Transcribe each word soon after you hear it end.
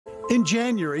In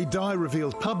January, Dai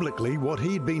revealed publicly what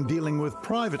he'd been dealing with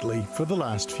privately for the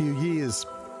last few years.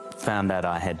 Found out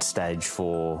I had stage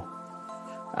 4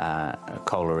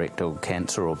 colorectal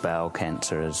cancer, or bowel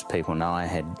cancer, as people know. I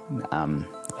had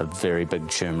a very big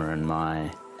tumour in my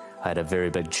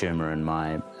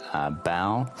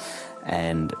bowel,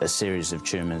 and a series of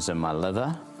tumours in my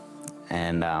liver,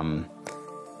 and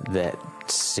that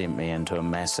sent me into a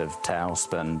massive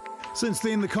tailspin. Since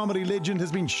then, the comedy legend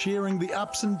has been sharing the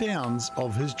ups and downs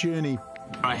of his journey.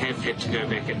 I have had to go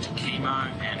back into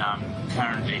chemo, and I'm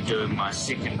currently doing my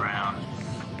second round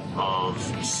of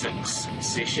 6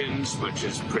 sessions, which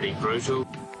is pretty brutal.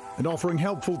 And offering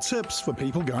helpful tips for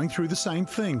people going through the same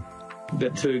thing. The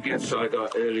 2 gifts I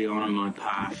got early on in my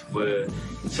path were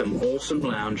some awesome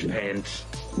lounge pants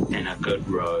and a good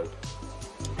robe.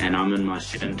 And I'm in my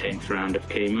 17th round of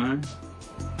chemo,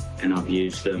 and I've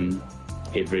used them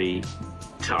every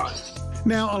time.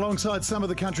 Now, alongside some of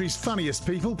the country's funniest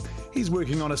people, he's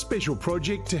working on a special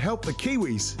project to help the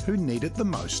Kiwis who need it the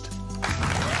most.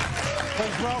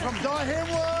 Please welcome Dai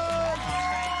Henwood!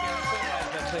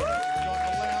 Got the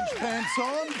lounge pants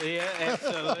on? Yeah,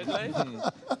 absolutely.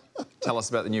 Tell us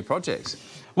about the new project.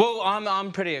 Well,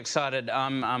 I'm pretty excited.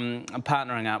 I'm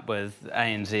partnering up with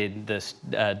ANZ this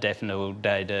Daffodil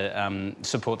Day to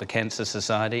support the Cancer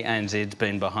Society. ANZ's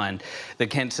been behind the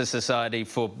Cancer Society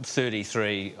for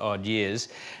 33 odd years,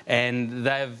 and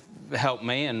they've helped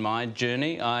me in my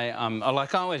journey. I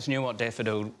always knew what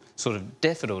Daffodil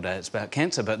Day, it's about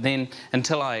cancer, but then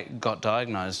until I got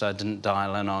diagnosed, I didn't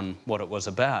dial in on what it was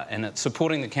about. And it's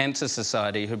supporting the Cancer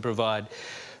Society, who provide,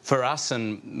 for us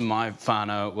and my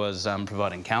whānau, was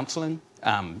providing counselling,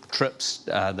 trips.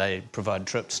 They provide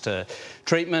trips to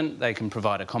treatment. They can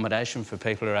provide accommodation for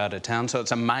people who are out of town. So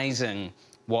it's amazing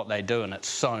what they do, and it's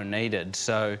so needed.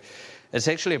 So it's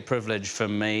actually a privilege for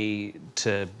me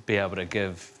to be able to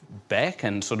give back,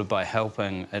 and sort of by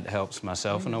helping, it helps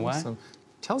myself in a way. Awesome.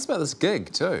 Tell us about this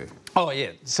gig too. Oh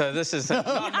yeah, so this is Oh,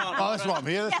 that's right,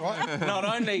 yeah, that's right. not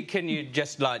only can you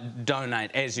just like donate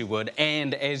as you would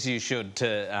and as you should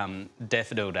to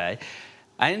Daffodil Day,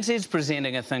 ANZ's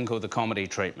presenting a thing called the Comedy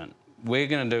Treatment. We're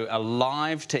going to do a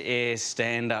live-to-air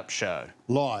stand-up show.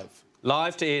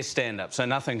 Live-to-air stand-up, so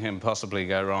nothing can possibly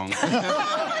go wrong.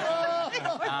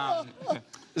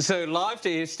 So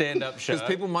live-to-air stand-up show. Because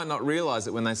people might not realise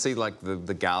that when they see like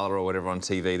the gala or whatever on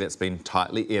TV that's been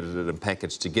tightly edited and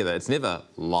packaged together, it's never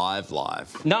live.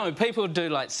 No, people do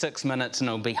like 6 minutes and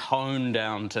it'll be honed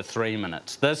down to 3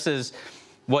 minutes. This is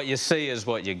what you see is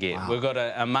what you get. Wow. We've got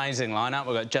an amazing lineup.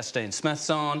 We've got Justine Smith's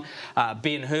on,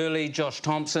 Ben Hurley, Josh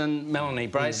Thompson, Melanie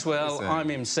Bracewell. I'm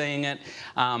emceeing it.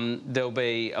 There'll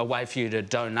be a way for you to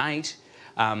donate.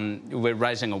 We're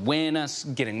raising awareness,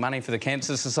 getting money for the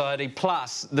Cancer Society,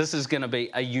 plus this is going to be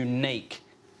a unique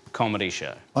comedy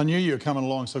show. I knew you were coming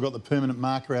along, so I got the permanent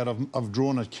marker out. I've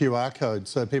drawn a QR code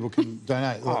so people can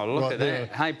donate. Oh, look at that.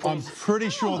 Hey, Paul. I'm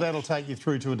pretty sure that'll take you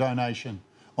through to a donation.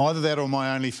 Either that or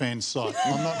my OnlyFans site.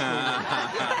 I'm not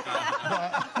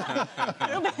sure.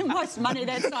 It'll be the most money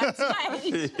that site's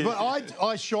made. But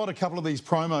I shot a couple of these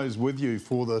promos with you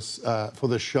for this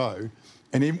show.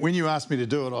 And when you asked me to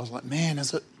do it, I was like, man,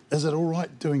 is it all right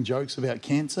doing jokes about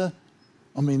cancer?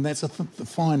 I mean, that's a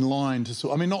fine line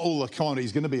to... I mean, not all the comedy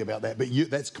is going to be about that, but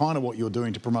that's kind of what you're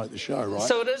doing to promote the show, right?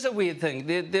 So it is a weird thing.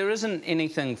 There isn't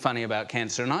anything funny about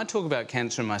cancer, and I talk about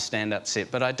cancer in my stand-up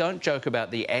set, but I don't joke about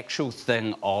the actual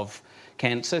thing of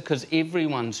cancer, because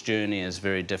everyone's journey is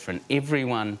very different.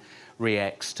 Everyone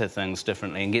reacts to things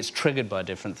differently and gets triggered by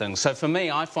different things. So for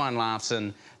me, I find laughs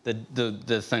in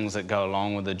the things that go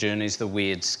along with the journeys, the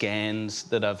weird scans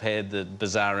that I've had, the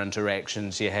bizarre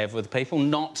interactions you have with people,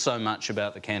 not so much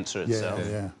about the cancer itself.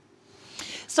 Yeah.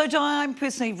 So, Dai, I'm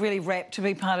personally really rapt to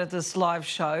be part of this live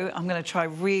show. I'm going to try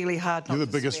really hard not to You're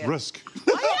the biggest swear. risk.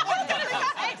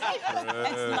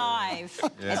 It's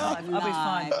live. Yeah. It's live. I'll be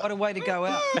fine. What a way to go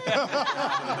out.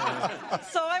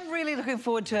 So I'm really looking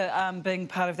forward to being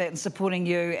part of that and supporting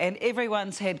you. And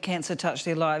everyone's had cancer touch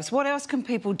their lives. What else can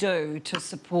people do to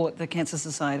support the Cancer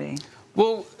Society?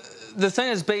 Well, the thing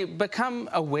is, become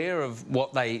aware of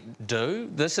what they do.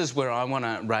 This is where I want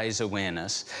to raise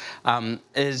awareness,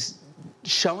 is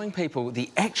showing people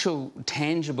the actual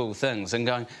tangible things and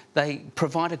going, they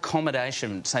provide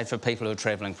accommodation, say, for people who are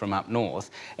travelling from up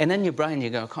north, and in your brain you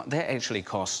go, that actually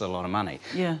costs a lot of money.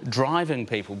 Yeah. Driving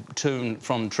people to and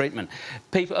from treatment.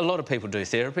 A lot of people do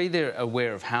therapy. They're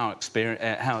aware of how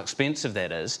expensive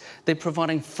that is. They're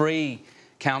providing free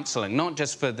counselling, not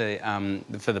just for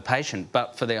the patient,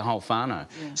 but for their whole whānau.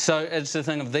 Yeah. So it's the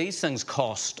thing of these things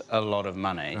cost a lot of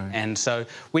money. Right. And so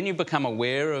when you become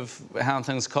aware of how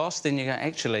things cost, then you go,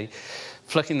 actually,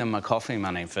 flicking them my coffee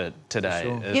money for today.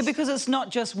 Sure. Yeah, because it's not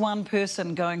just one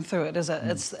person going through it, is it?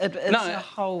 It's a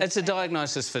whole... It's a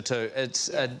diagnosis for two. It's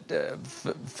it's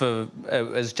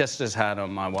just as hard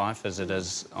on my wife as it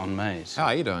is on me. So. How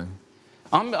are you doing?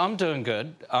 I'm doing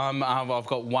good. I've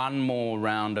got one more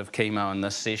round of chemo in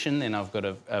this session, then I've got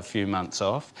a few months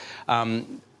off.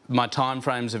 My time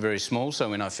frames are very small, so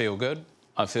when I feel good,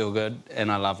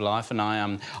 and I love life, and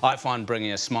I find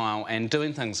bringing a smile and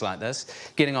doing things like this,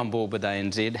 getting on board with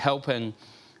ANZ, helping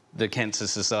the Cancer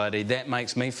Society, that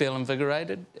makes me feel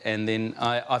invigorated. And then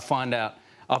I find out,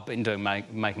 I've been doing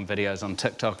making videos on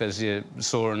TikTok, as you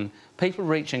saw, and people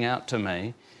reaching out to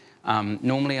me.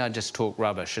 Normally I just talk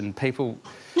rubbish, and people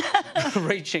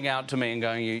reaching out to me and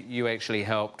going, you actually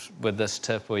helped with this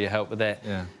tip, or you helped with that.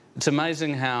 Yeah. It's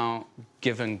amazing how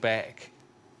giving back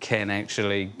can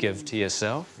actually give to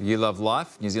yourself. You love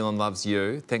life, New Zealand loves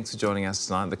you. Thanks for joining us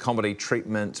tonight. The comedy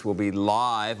treatment will be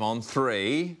live on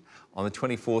 3 on the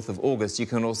 24th of August. You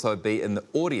can also be in the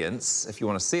audience if you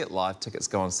want to see it live. Tickets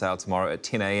go on sale tomorrow at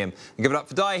 10 a.m. And give it up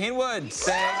for Dai Henwood.